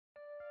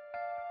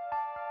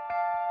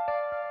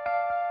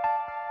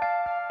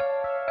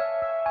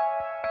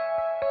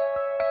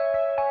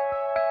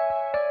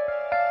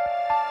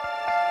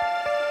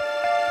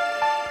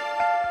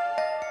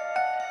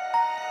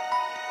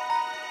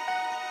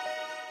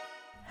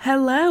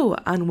Hello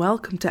and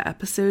welcome to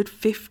episode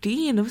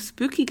 15 of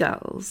Spooky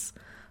Girls,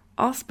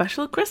 our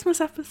special Christmas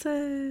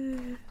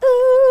episode.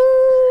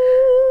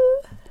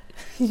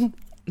 The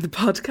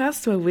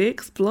podcast where we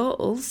explore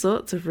all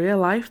sorts of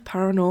real-life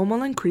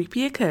paranormal and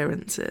creepy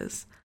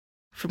occurrences,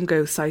 from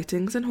ghost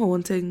sightings and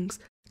hauntings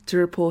to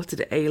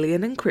reported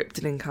alien and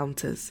cryptid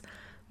encounters,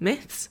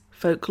 myths,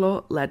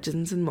 folklore,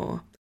 legends and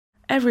more.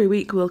 Every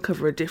week we'll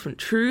cover a different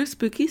true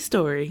spooky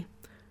story.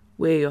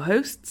 We're your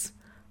hosts.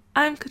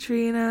 I'm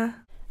Katrina.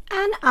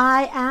 And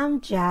I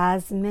am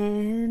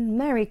Jasmine.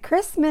 Merry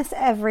Christmas,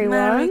 everyone.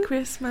 Merry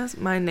Christmas.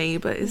 My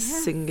neighbour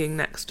is singing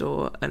next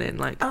door, and in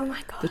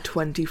the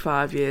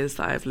 25 years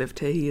that I've lived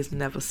here, he has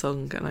never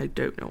sung, and I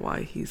don't know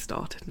why he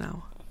started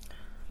now.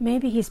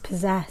 Maybe he's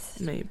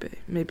possessed. Maybe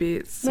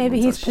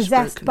he's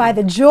possessed by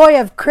the joy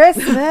of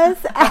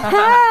Christmas.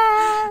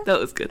 That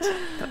was good.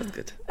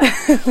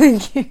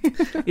 Thank you.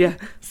 Yeah,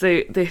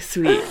 so this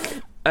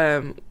week,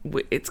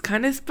 it's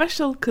kind of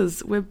special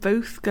because we're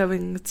both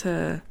going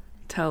to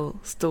tell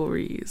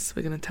stories.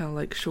 We're going to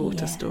tell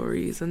shorter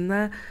stories, and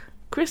they're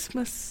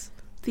Christmas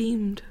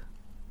themed.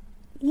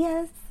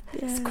 Yes.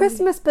 It's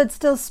Christmas but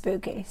still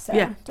spooky, so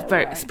yeah,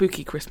 very worry.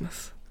 Spooky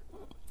Christmas.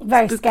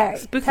 Very scary.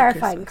 Spooky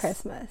terrifying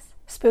Christmas.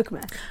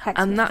 Spookmas. Hexmas.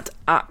 And that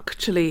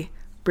actually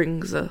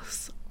brings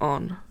us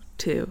on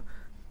to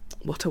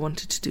what I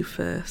wanted to do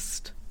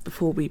first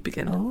before we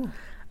begin.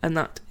 And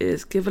that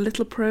is give a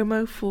little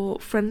promo for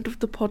friend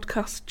of the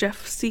podcast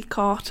Jeff C.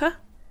 Carter.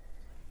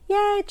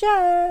 Yay,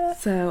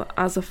 Jeff! So,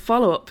 as a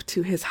follow-up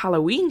to his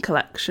Halloween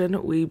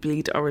collection, We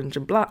Bleed Orange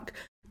and Black,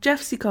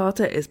 Jeff C.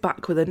 Carter is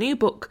back with a new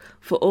book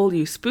for all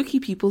you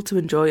spooky people to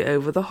enjoy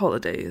over the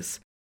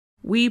holidays.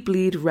 We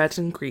Bleed Red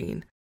and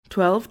Green,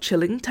 12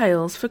 Chilling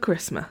Tales for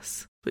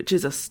Christmas, which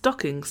is a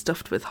stocking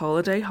stuffed with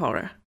holiday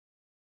horror.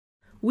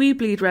 We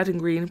Bleed Red and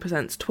Green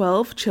presents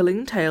 12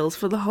 chilling tales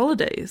for the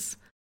holidays.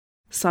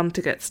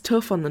 Santa gets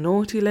tough on the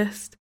naughty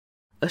list,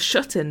 a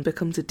shut-in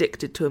becomes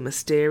addicted to a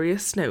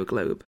mysterious snow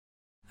globe,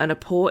 and a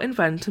poor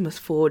inventor must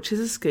forge his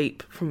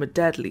escape from a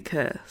deadly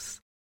curse.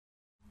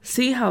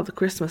 See how the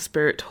Christmas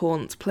spirit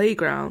haunts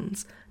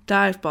playgrounds,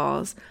 dive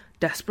bars,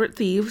 desperate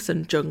thieves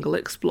and jungle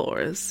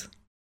explorers.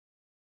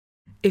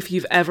 If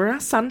you've ever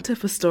asked Santa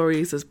for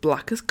stories as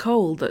black as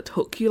coal that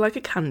hook you like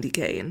a candy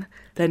cane,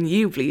 then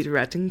you bleed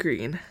red and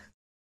green.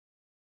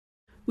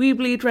 We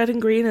Bleed Red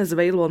and Green is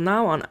available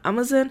now on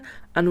Amazon,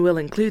 and we'll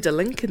include a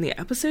link in the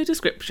episode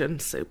description,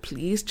 so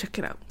please check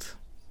it out.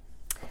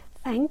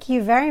 Thank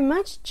you very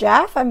much,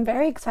 Jeff. I'm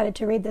very excited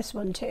to read this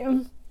one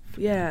too.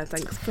 Yeah,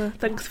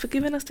 thanks for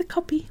giving us the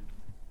copy.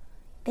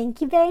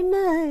 Thank you very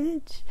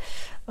much.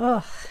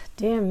 Oh,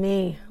 dear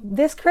me.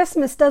 This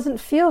Christmas doesn't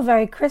feel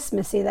very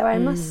Christmassy, though, I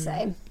must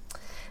say.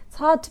 It's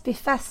hard to be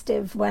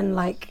festive when,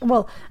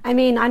 I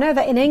know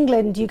that in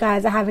England you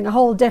guys are having a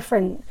whole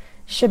different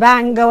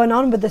shebang going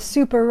on with the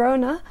Super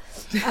Rona.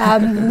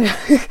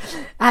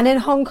 And in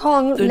Hong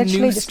Kong, the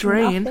literally just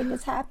nothing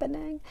is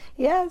happening.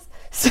 Yes.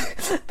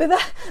 But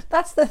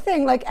that's the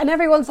thing. And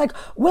everyone's like,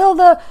 will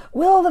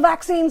the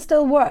vaccine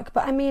still work?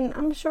 But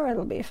I'm sure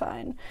it'll be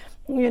fine.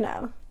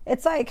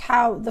 It's like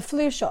how the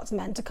flu shot's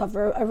meant to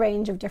cover a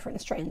range of different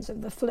strains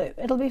of the flu.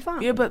 It'll be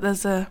fine. Yeah, but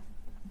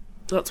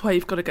that's why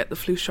you've got to get the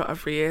flu shot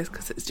every year,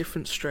 because it's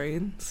different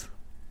strains.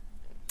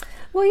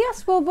 Well,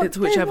 yes, but it's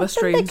whichever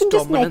strain's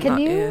dominant that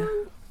year.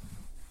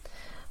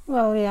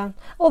 Well, yeah.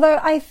 Although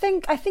I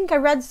think I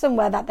read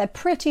somewhere that they're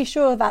pretty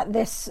sure that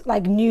this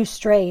new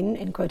strain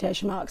in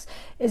quotation marks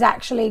is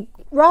actually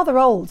rather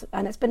old,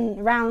 and it's been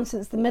around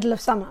since the middle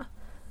of summer.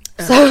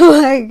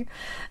 So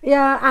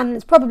yeah, and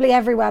it's probably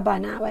everywhere by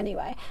now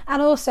anyway.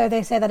 And also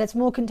they say that it's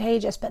more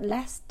contagious but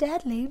less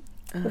deadly,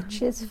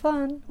 which is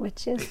fun.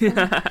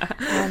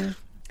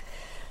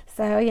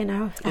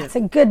 So that's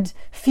a good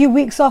few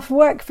weeks off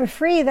work for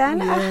free then.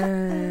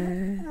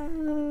 Yeah.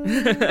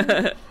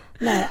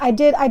 No, I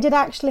did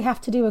actually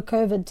have to do a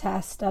COVID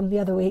test the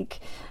other week,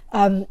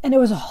 and it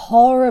was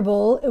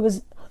horrible. It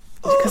was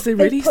because they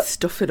really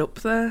stuff it up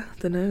there,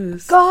 the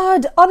nose.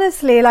 God,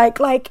 honestly,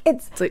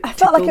 it's I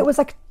felt like it was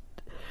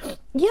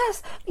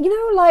yes,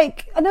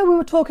 I know we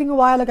were talking a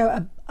while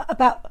ago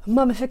about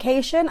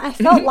mummification. I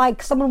felt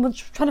like someone was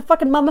trying to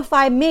fucking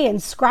mummify me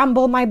and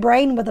scramble my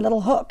brain with a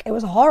little hook. It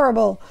was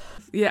horrible.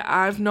 Yeah,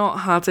 I've not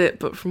had it,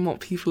 but from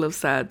what people have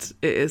said,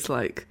 it is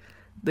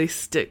they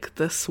stick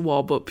the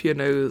swab up your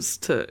nose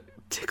to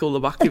tickle the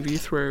back of your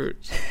throat.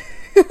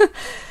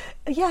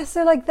 Yeah,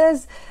 so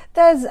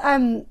there's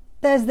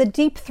the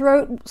deep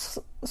throat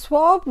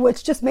swab,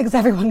 which just makes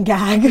everyone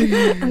gag,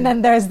 and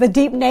then there's the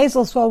deep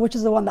nasal swab, which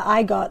is the one that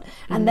I got,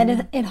 and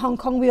then in Hong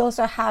Kong we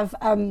also have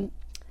the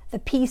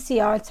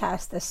PCR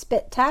test, the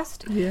spit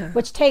test,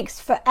 which takes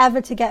forever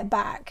to get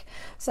back.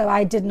 So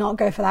I did not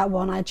go for that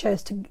one. I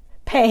chose to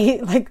pay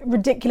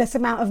ridiculous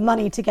amount of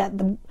money to get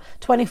the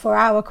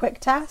 24-hour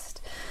quick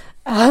test.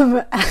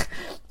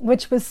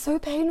 which was so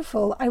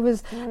painful.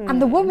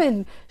 And the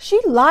woman, she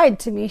lied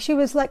to me. She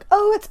was like,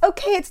 "Oh, it's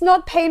okay, it's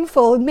not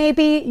painful.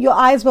 Maybe your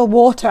eyes will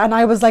water." And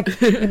I was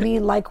like, "You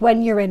mean like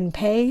when you're in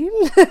pain?"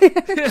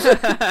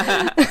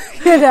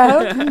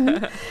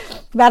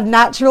 That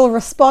natural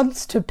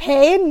response to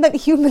pain that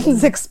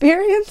humans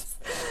experience.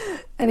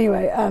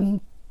 Anyway,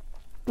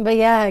 but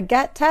yeah,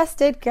 get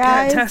tested,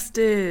 guys. Get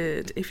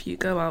tested if you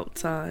go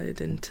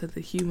outside into the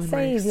human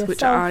race, yourself,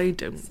 which I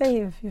don't.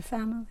 Save your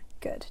family.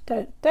 Good.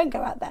 Don't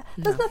go out there.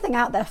 There's nothing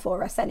out there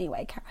for us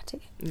anyway,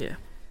 Katie. Yeah.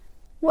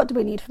 What do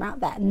we need from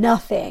out there?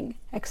 Nothing,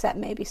 except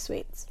maybe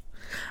sweets.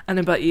 And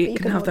I bet you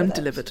can have them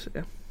delivered.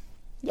 Yeah.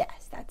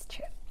 Yes, that's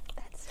true.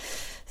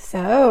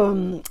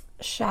 So,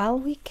 shall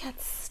we get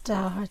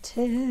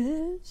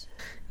started?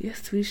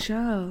 Yes, we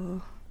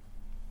shall.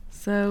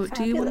 So,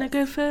 do you want to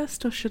go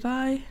first, or should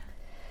I?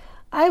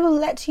 I will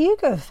let you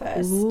go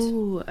first.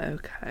 Ooh,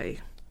 okay.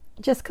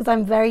 Just because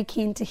I'm very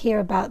keen to hear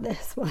about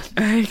this one.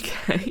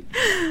 Okay.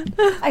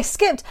 I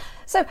skipped.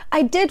 So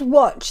I did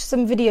watch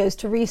some videos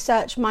to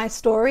research my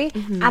story,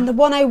 and the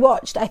one I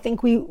watched, I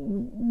think we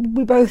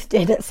both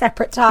did at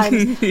separate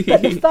times.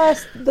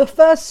 But the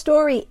first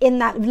story in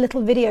that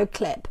little video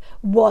clip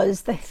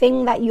was the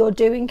thing that you're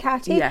doing,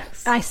 Katie.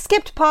 Yes. And I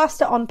skipped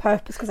past it on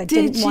purpose because I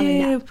didn't want to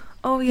know.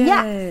 Oh, yay.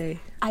 Yes,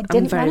 I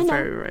didn't want to know. I'm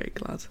very, very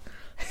glad.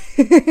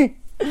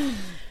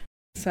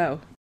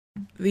 So,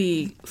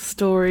 the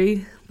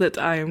story that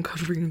I am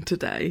covering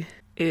today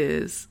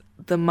is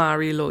the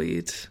Mari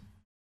Lwyd.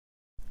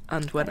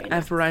 And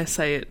whenever I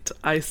say it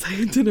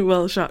in a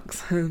Welsh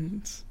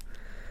accent.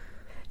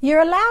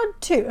 You're allowed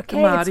to,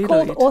 okay? It's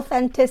called Lwyd,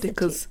 authenticity.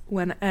 Because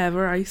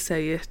whenever I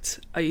say it,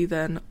 I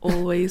then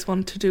always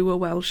want to do a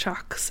Welsh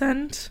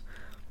accent.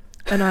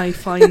 And I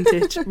find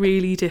it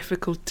really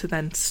difficult to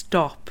then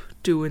stop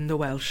doing the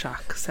Welsh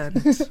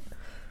accent.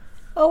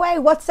 Oh, wait,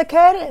 what's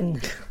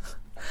occurring?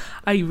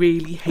 I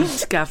really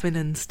hate Gavin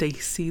and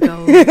Stacey,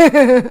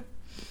 though.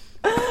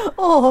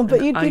 Oh,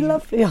 but you'd be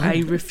lovely. I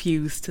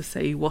refuse to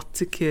say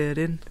what's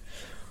occurring.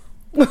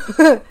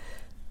 But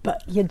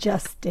you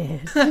just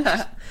did.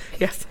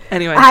 Yes,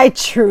 anyway. I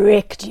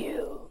tricked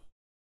you.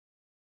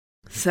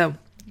 So,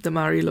 the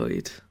Mari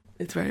Lwyd.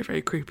 It's very,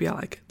 very creepy. I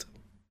like it.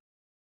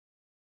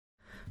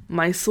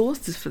 My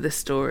sources for this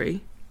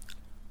story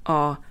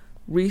are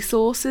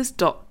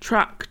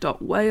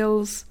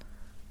resources.track.wales,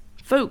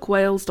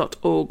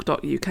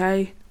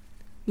 folkwales.org.uk,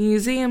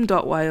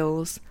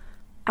 museum.wales,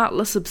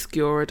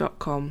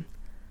 atlasobscura.com,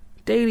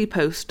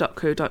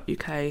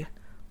 dailypost.co.uk,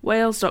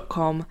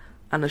 wales.com,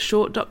 and a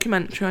short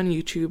documentary on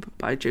YouTube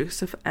by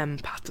Joseph M.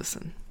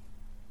 Patterson.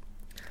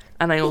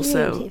 And I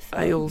also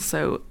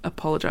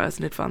apologise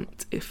in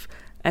advance if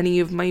any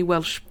of my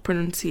Welsh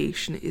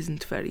pronunciation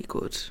isn't very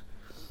good.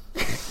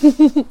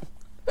 You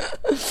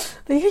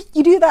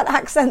do that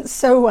accent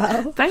so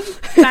well. Thank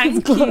it's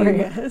you.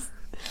 Glorious.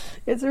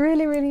 It's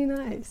really, really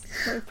nice.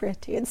 So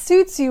pretty. It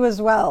suits you as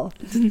well.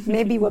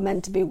 Maybe we're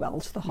meant to be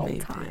Welsh the whole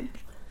time.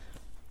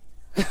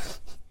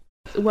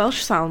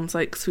 Welsh sounds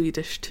like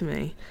Swedish to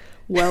me.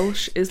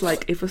 Welsh is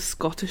like if a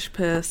Scottish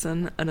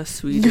person and a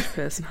Swedish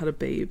person had a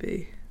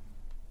baby.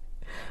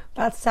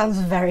 That sounds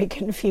very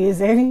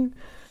confusing.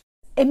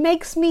 It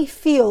makes me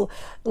feel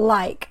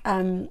like,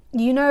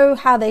 you know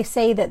how they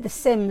say that the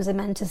Sims are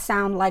meant to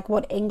sound like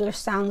what English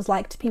sounds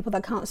like to people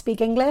that can't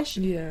speak English?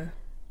 Yeah.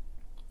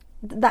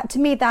 That, to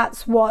me,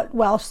 that's what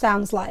Welsh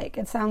sounds like.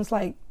 It sounds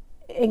like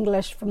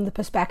English from the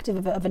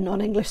perspective of a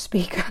non-English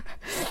speaker.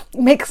 It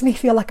makes me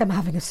feel like I'm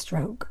having a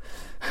stroke.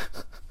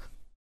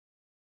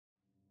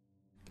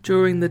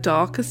 During the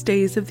darkest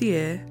days of the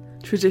year,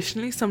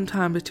 traditionally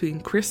sometime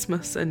between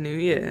Christmas and New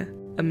Year,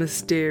 a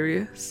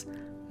mysterious,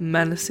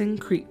 menacing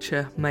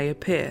creature may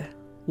appear,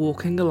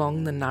 walking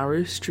along the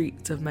narrow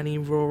streets of many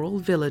rural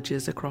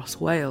villages across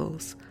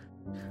Wales,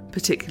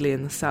 particularly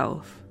in the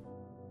south.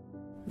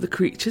 The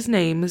creature's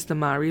name is the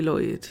Mari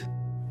Lwyd,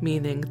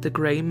 meaning the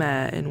grey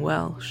mare in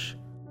Welsh,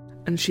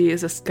 and she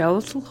is a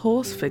skeletal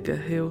horse figure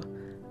who,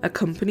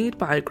 accompanied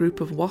by a group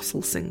of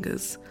wassail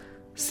singers,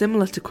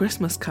 similar to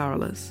Christmas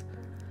carolers,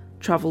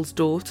 travels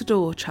door to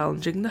door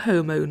challenging the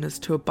homeowners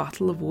to a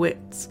battle of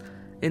wits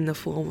in the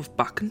form of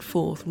back and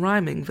forth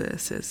rhyming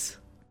verses.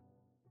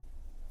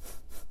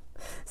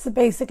 So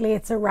basically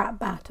it's a rap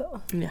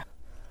battle. Yeah.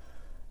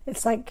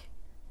 It's like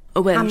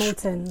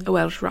Hamilton. A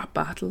Welsh rap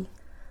battle.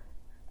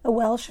 A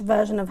Welsh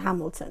version of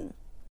Hamilton.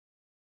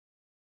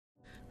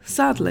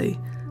 Sadly,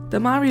 the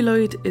Mari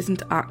Lwyd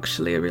isn't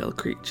actually a real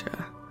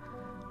creature,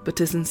 but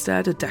is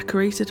instead a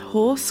decorated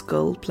horse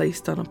skull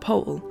placed on a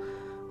pole,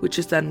 which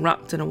is then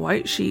wrapped in a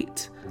white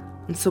sheet,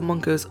 and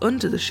someone goes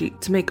under the sheet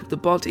to make up the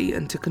body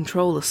and to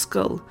control the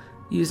skull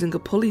using a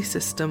pulley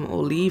system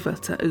or lever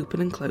to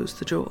open and close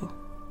the jaw.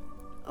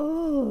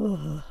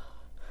 Oh,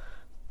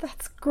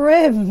 that's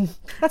grim.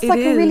 That's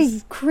like a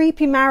really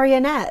creepy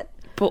marionette.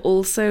 But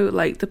also,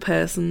 like, the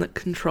person that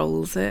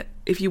controls it,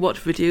 if you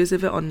watch videos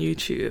of it on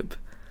YouTube,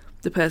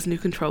 the person who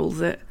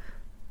controls it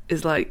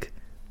is, like,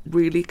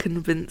 really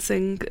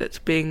convincing at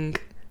being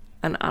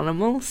an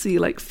animal, so you,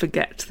 like,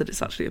 forget that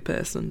it's actually a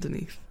person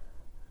underneath.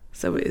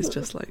 So it is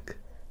just like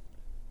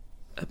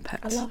a pet.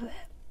 I love it.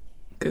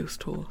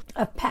 Ghost horse.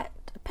 A pet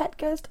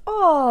ghost.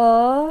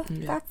 Oh,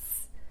 Yeah.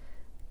 that's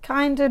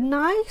kind of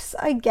nice,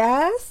 I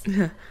guess.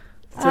 Yeah.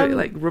 So it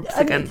like rubs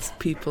against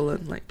people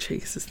and like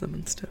chases them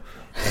and stuff.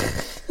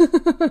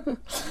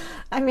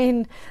 I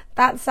mean,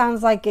 that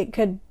sounds like it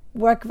could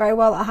work very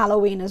well at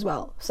Halloween as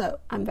well. So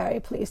I'm very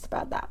pleased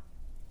about that.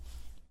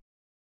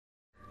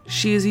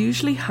 She is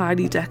usually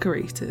highly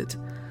decorated,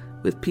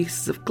 with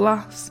pieces of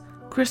glass,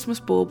 Christmas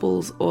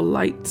baubles or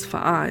lights for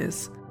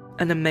eyes,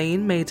 and a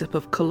mane made up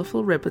of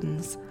colourful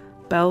ribbons,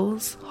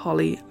 bells,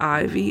 holly,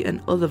 ivy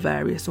and other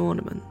various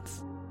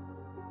ornaments.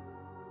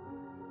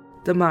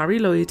 The Mari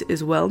Lwyd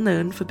is well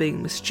known for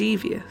being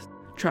mischievous,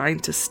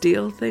 trying to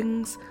steal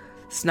things,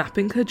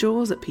 snapping her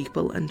jaws at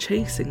people and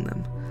chasing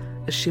them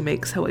as she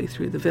makes her way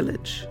through the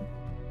village.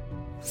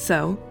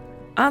 So,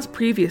 as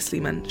previously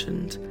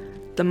mentioned,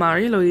 the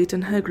Mari Lwyd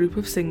and her group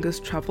of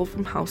singers travel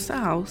from house to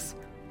house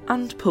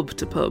and pub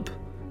to pub,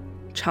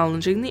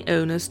 challenging the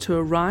owners to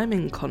a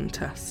rhyming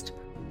contest,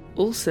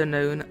 also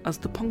known as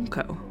the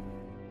Ponco.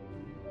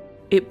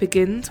 It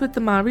begins with the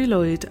Mari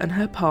Lwyd and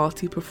her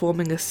party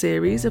performing a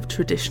series of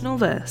traditional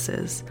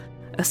verses,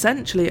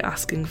 essentially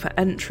asking for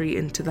entry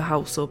into the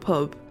house or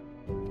pub,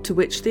 to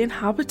which the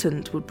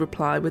inhabitant would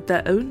reply with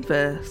their own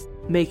verse,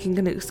 making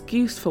an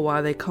excuse for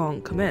why they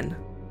can't come in.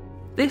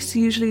 This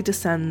usually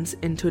descends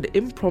into an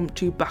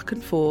impromptu back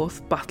and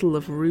forth battle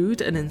of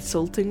rude and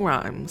insulting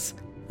rhymes,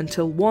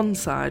 until one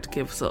side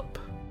gives up.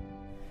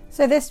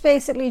 So this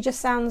basically just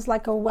sounds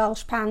like a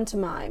Welsh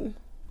pantomime.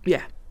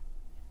 Yeah.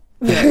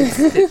 Yeah,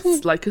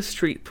 it's like a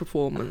street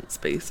performance,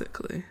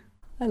 basically.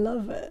 I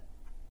love it.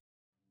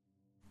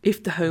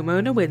 If the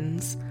homeowner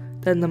wins,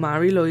 then the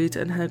Mari Lwyd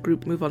and her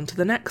group move on to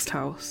the next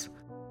house.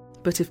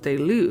 But if they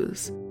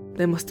lose,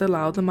 they must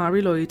allow the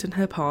Mari Lwyd and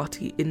her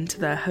party into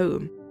their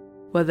home,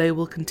 where they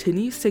will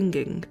continue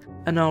singing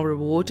and are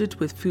rewarded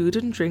with food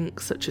and drink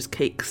such as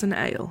cakes and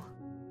ale.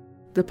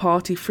 The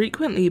party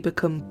frequently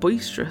become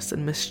boisterous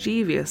and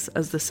mischievous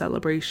as the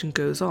celebration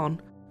goes on,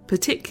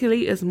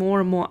 particularly as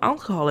more and more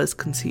alcohol is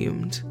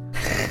consumed.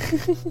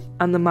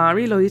 And the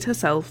Mari Lwyd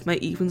herself may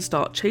even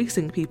start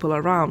chasing people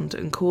around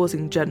and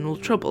causing general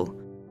trouble,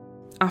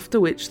 after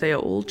which they are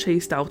all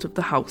chased out of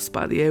the house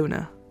by the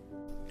owner.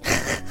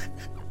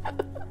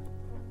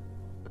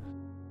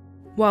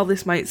 While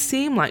this might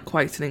seem like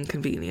quite an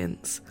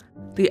inconvenience,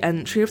 the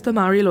entry of the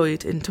Mari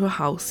Lwyd into a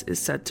house is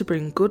said to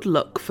bring good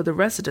luck for the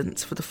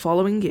residents for the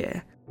following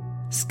year,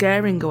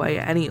 scaring away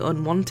any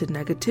unwanted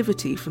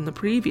negativity from the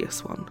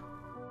previous one.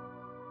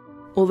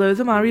 Although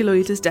the Mari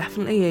Lwyd is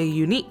definitely a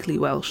uniquely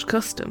Welsh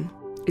custom,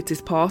 it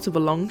is part of a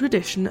long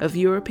tradition of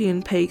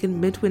European pagan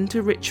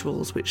midwinter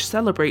rituals which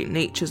celebrate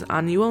nature's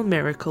annual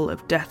miracle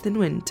of death in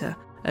winter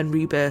and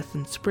rebirth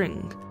in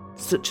spring,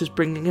 such as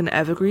bringing an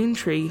evergreen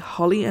tree,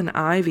 holly and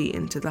ivy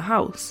into the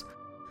house,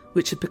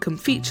 which have become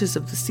features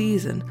of the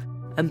season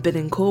and been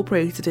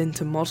incorporated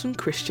into modern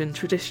Christian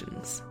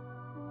traditions.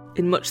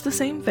 In much the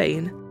same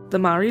vein, the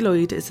Mari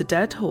Lwyd is a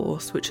dead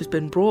horse which has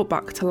been brought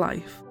back to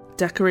life,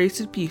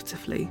 decorated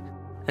beautifully,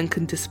 and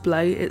can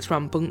display its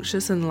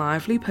rambunctious and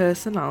lively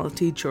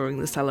personality during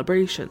the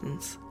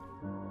celebrations.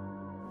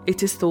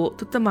 It is thought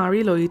that the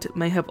Mari Lwyd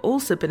may have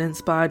also been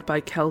inspired by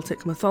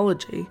Celtic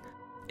mythology,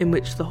 in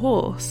which the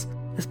horse,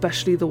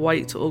 especially the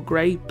white or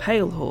grey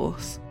pale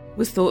horse,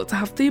 was thought to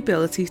have the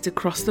ability to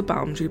cross the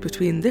boundary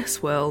between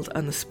this world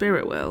and the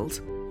spirit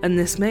world, and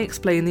this may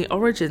explain the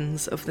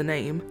origins of the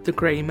name, the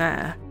Grey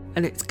Mare,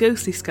 and its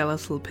ghostly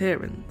skeletal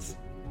appearance.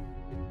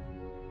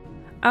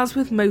 As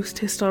with most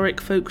historic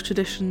folk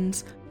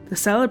traditions, the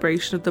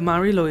celebration of the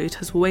Mari Lwyd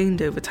has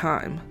waned over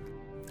time,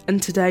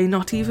 and today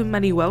not even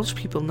many Welsh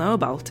people know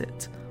about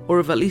it, or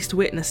have at least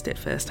witnessed it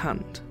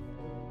firsthand.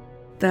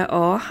 There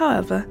are,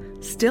 however,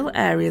 still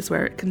areas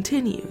where it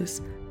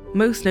continues,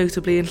 most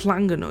notably in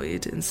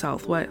Llanganwyd in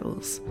South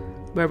Wales,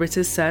 where it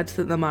is said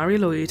that the Mari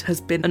Lwyd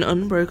has been an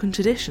unbroken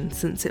tradition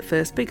since it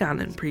first began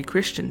in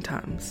pre-Christian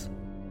times.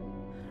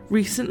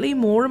 Recently,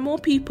 more and more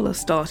people are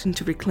starting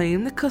to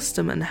reclaim the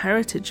custom and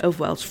heritage of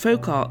Welsh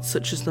folk art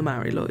such as the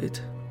Mari Lwyd,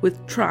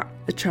 with TRAC,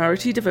 a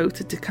charity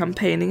devoted to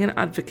campaigning and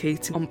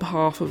advocating on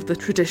behalf of the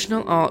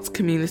traditional arts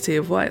community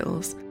of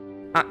Wales,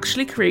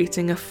 actually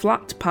creating a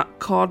flat-pack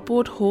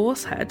cardboard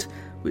horse head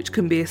which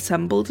can be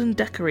assembled and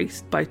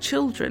decorated by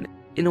children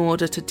in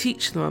order to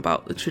teach them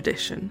about the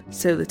tradition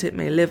so that it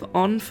may live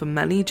on for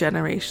many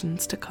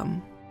generations to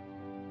come.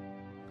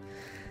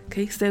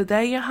 Okay, so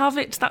there you have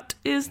it. That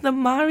is the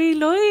Mari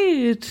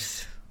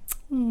Lwyd.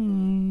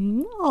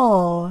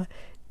 Oh,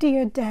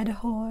 dear dead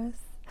horse.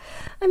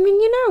 I mean,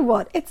 you know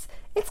what? It's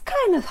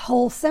kind of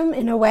wholesome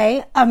in a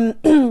way.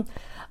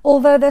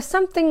 Although there's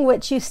something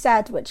which you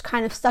said which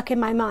kind of stuck in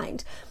my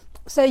mind.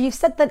 So you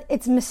said that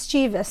it's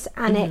mischievous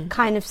and it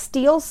kind of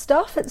steals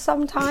stuff at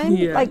some time.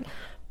 Yeah. Like,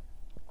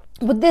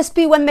 would this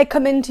be when they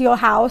come into your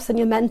house and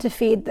you're meant to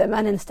feed them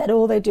and instead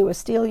all they do is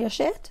steal your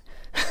shit?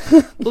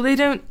 Well, they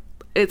don't.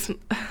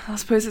 I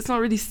suppose it's not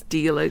really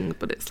stealing,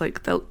 but it's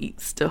like they'll eat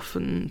stuff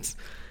and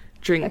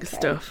drink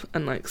stuff,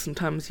 and like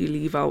sometimes you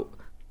leave out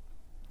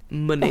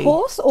money. The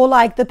horse, or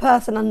like the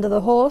person under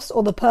the horse,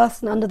 or the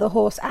person under the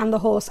horse, and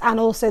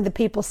also the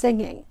people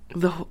singing?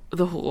 The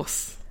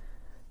horse.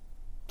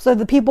 So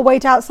the people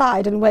wait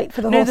outside and wait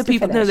for the horse to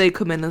finish? No, they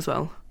come in as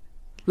well.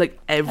 Like,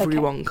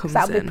 everyone comes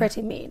in. That would be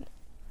pretty mean.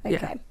 Okay.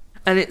 Yeah.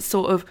 And it's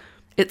sort of,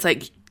 it's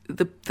like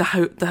the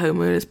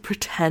homeowners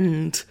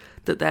pretend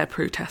that they're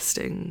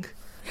protesting.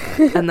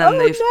 And then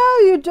no,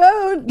 you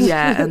don't.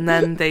 Yeah, and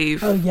then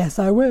they've... oh, yes,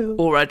 I will.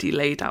 ...already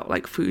laid out,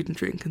 like, food and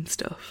drink and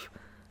stuff.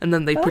 And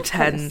then they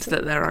pretend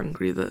that they're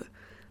angry that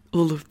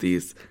all of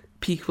these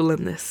people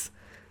and this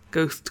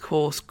ghost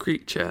horse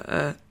creature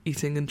are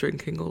eating and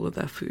drinking all of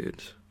their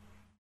food.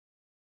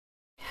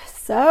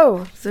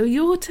 So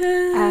your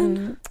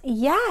turn.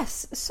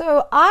 Yes.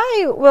 So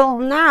I will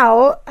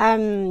now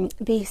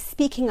be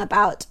speaking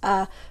about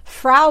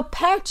Frau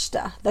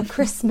Perchta, the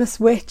Christmas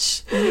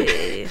witch,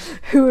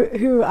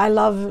 who I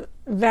love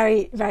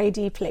very, very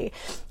deeply.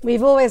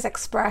 We've always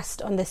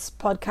expressed on this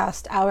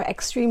podcast our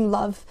extreme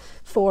love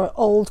for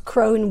old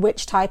crone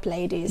witch type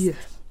ladies.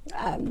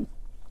 Yeah.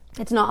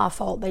 It's not our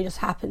fault. They just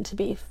happen to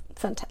be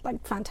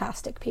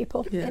fantastic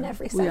people in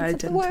every sense of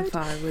the word. We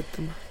identify with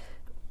them.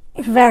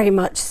 Very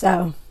much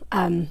so.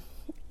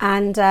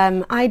 And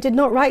I did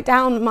not write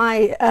down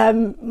my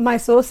my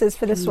sources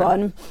for this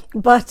one,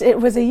 but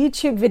it was a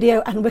YouTube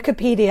video and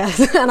Wikipedia,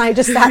 and I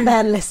just sat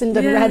there and listened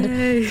and read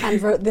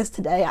and wrote this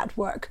today at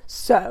work.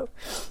 So,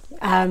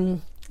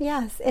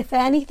 yes, if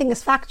anything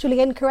is factually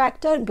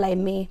incorrect, don't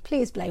blame me.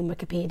 Please blame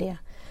Wikipedia.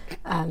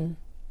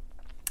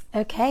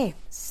 Okay,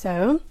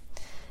 so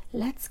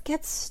let's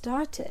get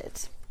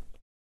started.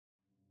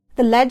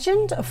 The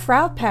legend of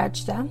Frau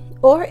Perchta,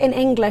 or in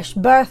English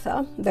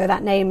Bertha, though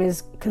that name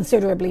is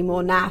considerably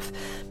more naff,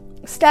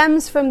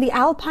 stems from the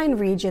Alpine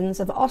regions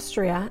of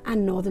Austria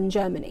and northern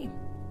Germany.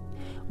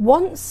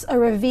 Once a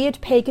revered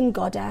pagan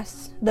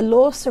goddess, the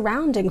lore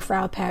surrounding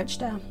Frau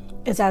Perchta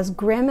is as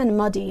grim and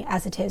muddy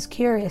as it is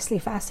curiously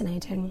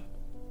fascinating.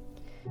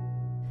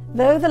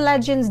 Though the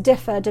legends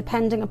differ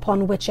depending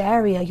upon which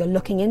area you're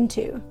looking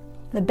into,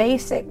 the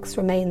basics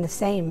remain the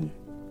same.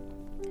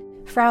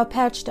 Frau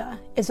Perchta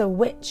is a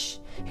witch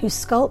who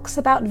skulks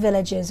about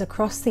villages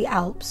across the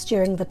Alps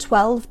during the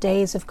 12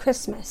 days of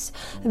Christmas,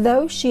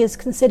 though she is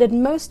considered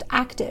most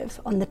active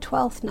on the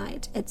 12th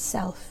night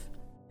itself.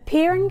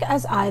 Appearing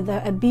as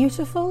either a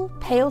beautiful,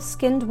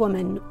 pale-skinned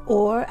woman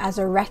or as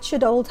a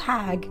wretched old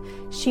hag,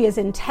 she is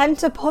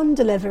intent upon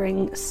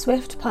delivering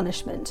swift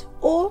punishment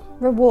or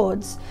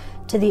rewards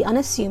to the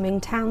unassuming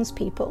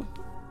townspeople.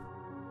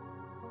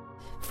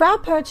 Frau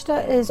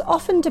Perchta is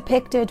often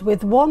depicted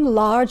with one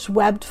large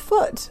webbed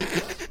foot.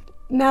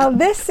 Now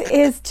this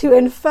is to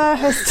infer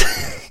her...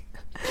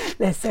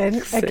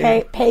 Listen,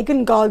 okay,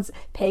 pagan gods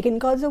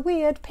are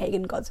weird,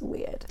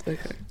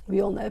 Okay.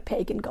 We all know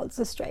pagan gods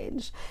are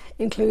strange,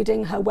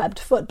 including her webbed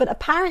foot, but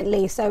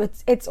apparently, so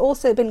it's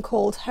also been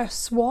called her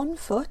swan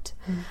foot.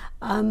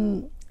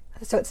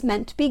 So it's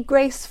meant to be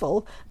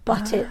graceful,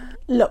 but it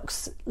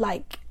looks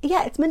like,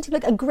 it's meant to be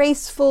like a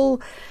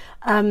graceful,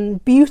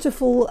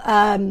 beautiful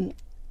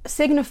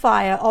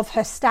signifier of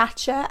her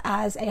stature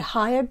as a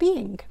higher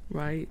being.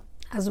 Right.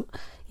 As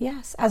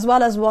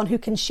well as one who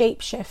can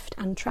shapeshift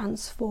and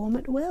transform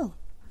at will.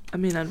 I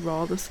mean, I'd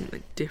rather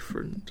something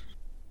different.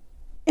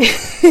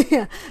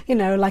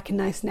 Like a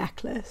nice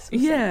necklace.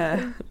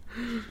 Yeah.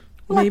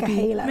 Like a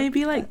halo.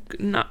 Maybe like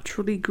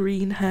naturally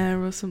green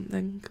hair or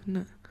something.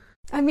 No.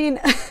 I mean,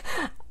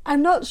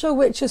 I'm not sure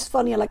which is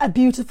funnier, like a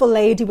beautiful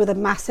lady with a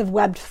massive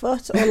webbed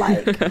foot, or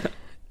like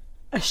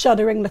a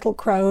shuddering little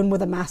crone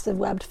with a massive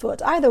webbed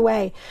foot. Either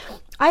way,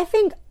 I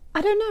think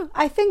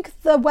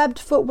the webbed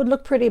foot would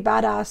look pretty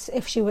badass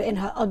if she were in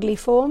her ugly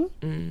form.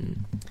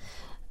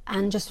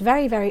 And just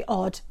very, very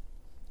odd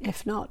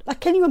if not. Like,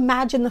 can you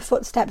imagine the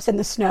footsteps in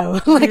the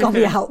snow, like on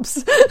the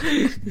Alps?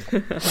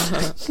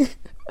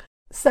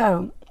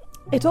 So,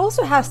 it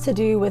also has to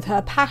do with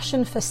her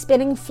passion for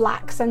spinning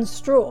flax and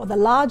straw, the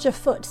larger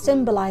foot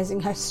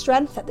symbolising her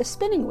strength at the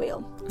spinning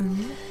wheel.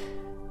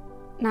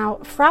 Now,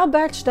 Frau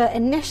Perchta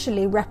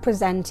initially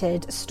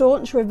represented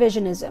staunch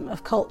revisionism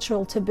of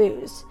cultural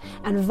taboos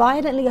and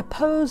violently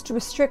opposed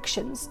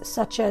restrictions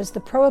such as the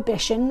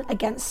prohibition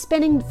against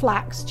spinning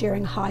flax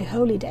during high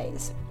holy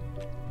days.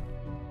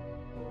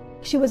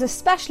 She was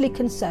especially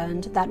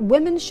concerned that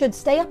women should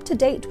stay up to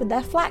date with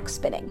their flax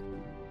spinning,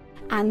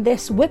 and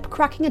this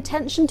whip-cracking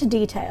attention to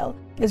detail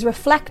is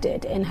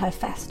reflected in her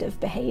festive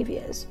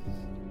behaviours.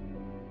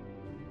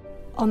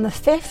 On the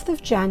 5th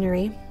of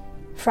January,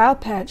 Frau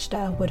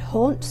Perchta would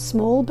haunt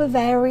small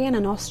Bavarian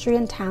and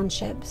Austrian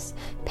townships,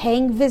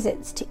 paying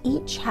visits to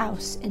each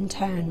house in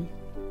turn.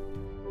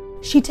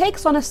 She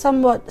takes on a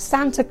somewhat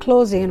Santa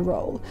Clausian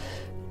role.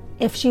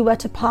 If she were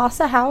to pass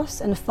a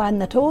house and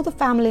find that all the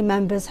family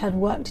members had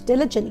worked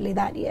diligently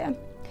that year,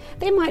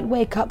 they might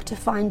wake up to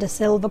find a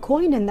silver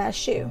coin in their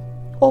shoe,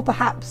 or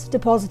perhaps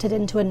deposited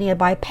into a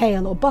nearby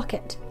pail or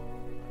bucket.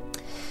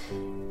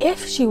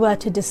 If she were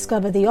to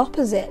discover the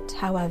opposite,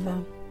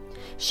 however,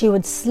 She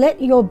would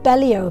slit your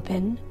belly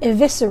open,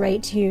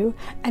 eviscerate you,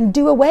 and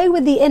do away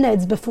with the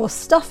innards before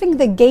stuffing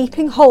the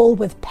gaping hole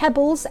with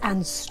pebbles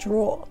and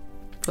straw.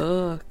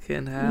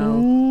 Fucking hell.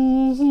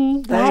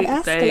 That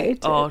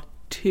escalated. They are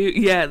two...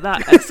 Yeah,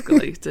 that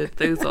escalated.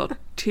 Those are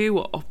two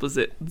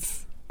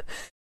opposites.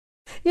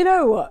 You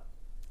know what?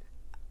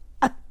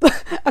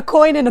 A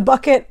coin in a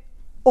bucket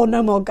or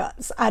no more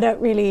guts. I don't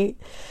really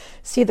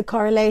see the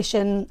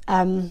correlation,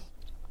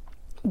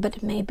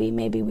 but maybe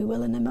we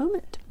will in a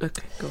moment.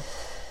 Okay, go.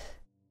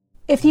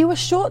 If you were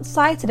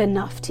short-sighted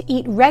enough to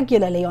eat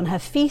regularly on her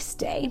feast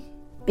day,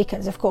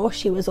 because of course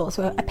she was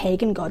also a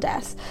pagan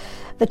goddess,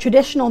 the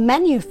traditional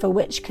menu for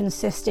which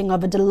consisting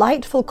of a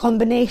delightful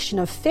combination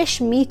of fish,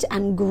 meat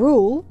and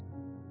gruel,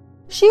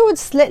 she would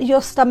slit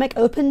your stomach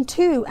open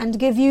too and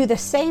give you the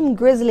same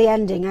grisly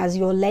ending as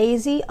your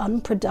lazy,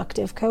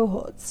 unproductive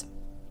cohorts.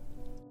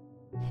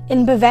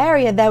 In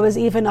Bavaria there was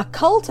even a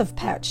cult of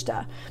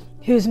Perchta,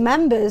 whose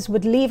members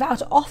would leave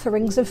out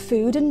offerings of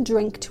food and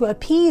drink to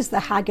appease the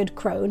haggard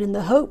crone in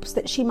the hopes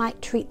that she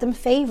might treat them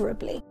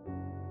favourably.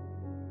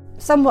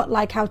 Somewhat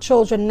like how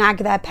children nag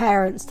their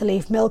parents to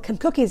leave milk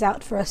and cookies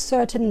out for a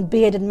certain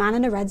bearded man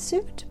in a red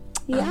suit.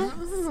 Yes,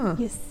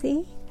 You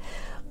see?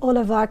 All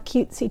of our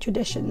cutesy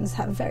traditions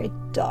have very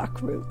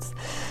dark roots.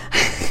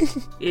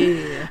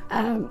 Yeah.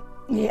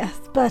 Yes,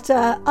 but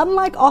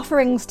unlike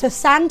offerings to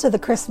Santa the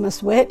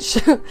Christmas witch,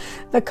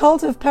 the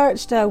cult of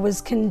Perchta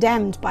was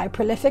condemned by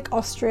prolific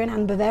Austrian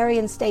and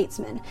Bavarian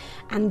statesmen,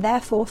 and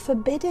therefore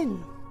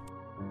forbidden.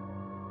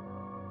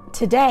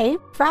 Today,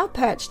 Frau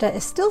Perchta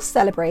is still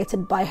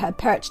celebrated by her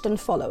Perchtan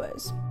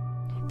followers.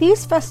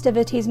 These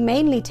festivities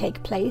mainly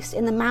take place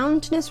in the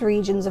mountainous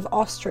regions of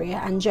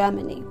Austria and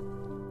Germany.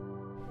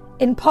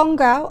 In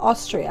Pongau,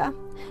 Austria,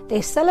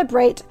 they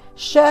celebrate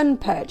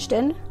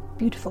Schönperchten,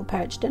 beautiful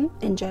Perchtan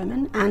in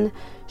German, and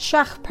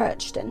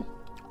Schachperchten,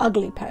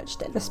 ugly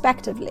Perchtan,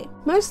 respectively,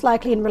 most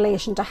likely in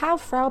relation to how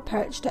Frau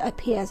Perchta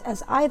appears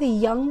as either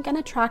young and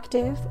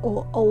attractive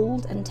or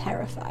old and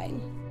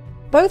terrifying.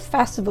 Both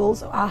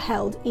festivals are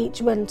held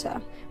each winter,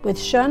 with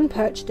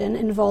Schönperchten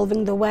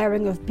involving the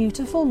wearing of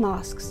beautiful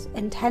masks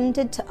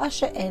intended to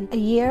usher in a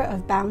year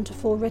of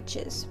bountiful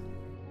riches.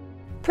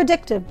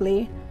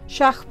 Predictably,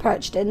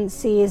 Schachperchten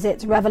sees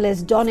its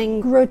revellers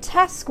donning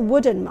grotesque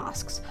wooden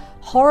masks,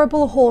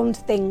 horrible horned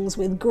things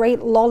with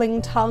great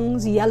lolling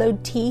tongues,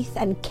 yellowed teeth,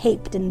 and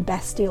caped in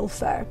bestial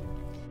fur.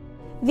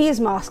 These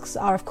masks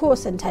are of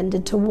course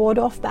intended to ward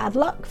off bad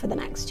luck for the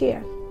next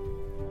year.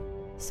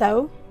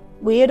 So,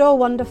 weird or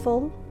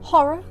wonderful,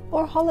 horror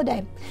or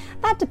holiday,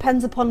 that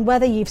depends upon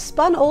whether you've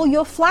spun all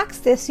your flax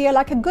this year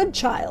like a good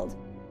child,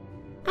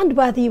 and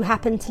whether you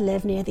happen to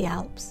live near the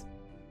Alps.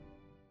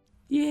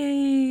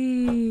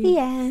 Yay! The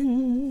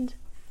end.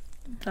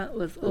 That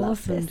was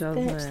awesome,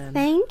 Jasmine.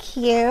 Thank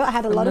you. I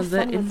had a lot of fun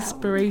with Another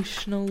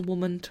inspirational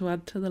woman to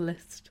add to the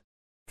list.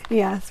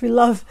 Yes, we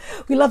love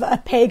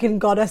a pagan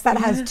goddess that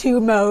has two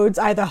modes,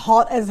 either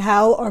hot as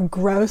hell or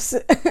gross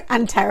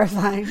and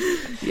terrifying.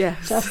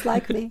 Yes. Just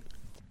like me.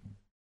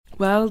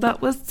 Well,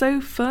 that was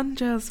so fun,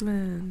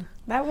 Jasmine.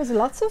 That was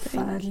lots of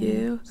fun. Thank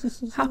you.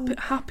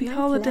 Happy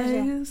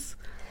holidays.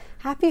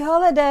 Happy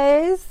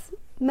holidays.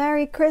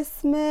 Merry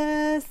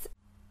Christmas.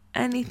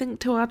 Anything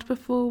to add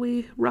before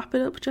we wrap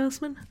it up,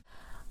 Jasmine?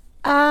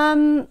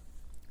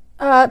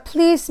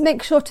 Please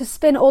make sure to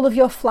spin all of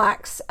your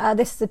flax.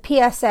 This is a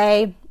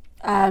PSA.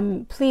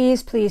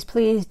 Please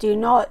do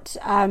not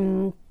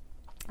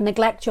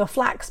neglect your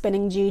flax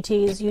spinning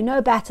duties. You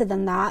know better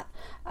than that.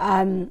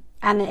 And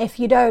if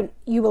you don't,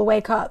 you will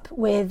wake up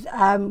with,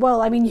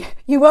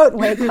 you won't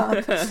wake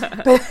up.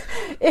 But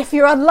if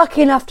you're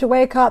unlucky enough to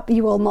wake up,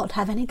 you will not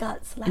have any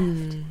guts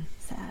left.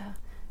 So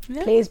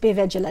please be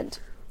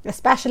vigilant.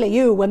 Especially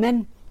you,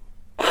 women.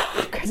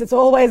 Because it's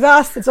always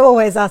us, isn't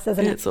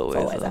it? It's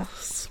always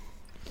us.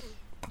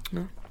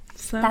 No.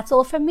 So, that's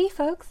all from me,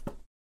 folks.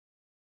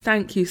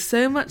 Thank you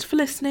so much for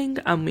listening,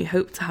 and we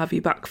hope to have you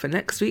back for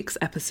next week's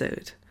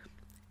episode.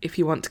 If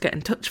you want to get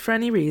in touch for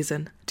any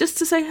reason, just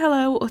to say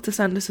hello or to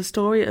send us a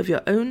story of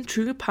your own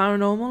true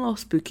paranormal or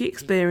spooky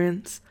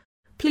experience,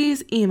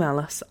 please email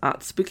us at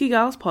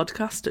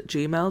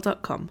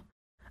spookygalspodcast@gmail.com.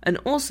 And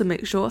also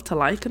make sure to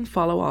like and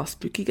follow our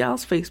Spooky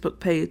Gals Facebook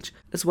page,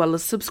 as well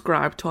as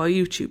subscribe to our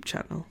YouTube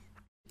channel.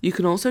 You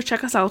can also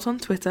check us out on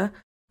Twitter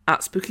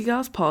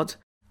 @SpookyGalsPod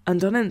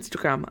and on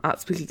Instagram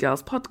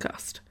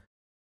 @SpookyGalsPodcast.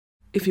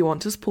 If you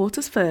want to support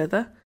us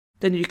further,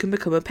 then you can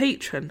become a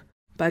patron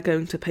by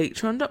going to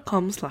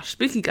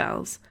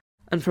patreon.com/SpookyGals,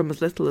 and from as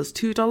little as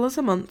 $2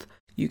 a month,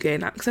 you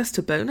gain access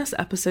to bonus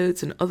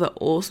episodes and other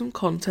awesome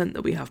content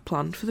that we have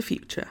planned for the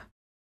future.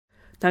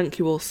 Thank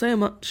you all so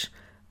much,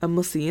 and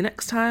we'll see you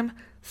next time.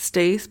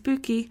 Stay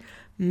spooky.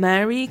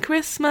 Merry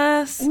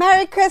Christmas!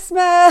 Merry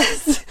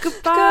Christmas!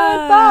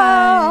 Goodbye!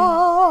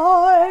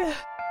 Goodbye!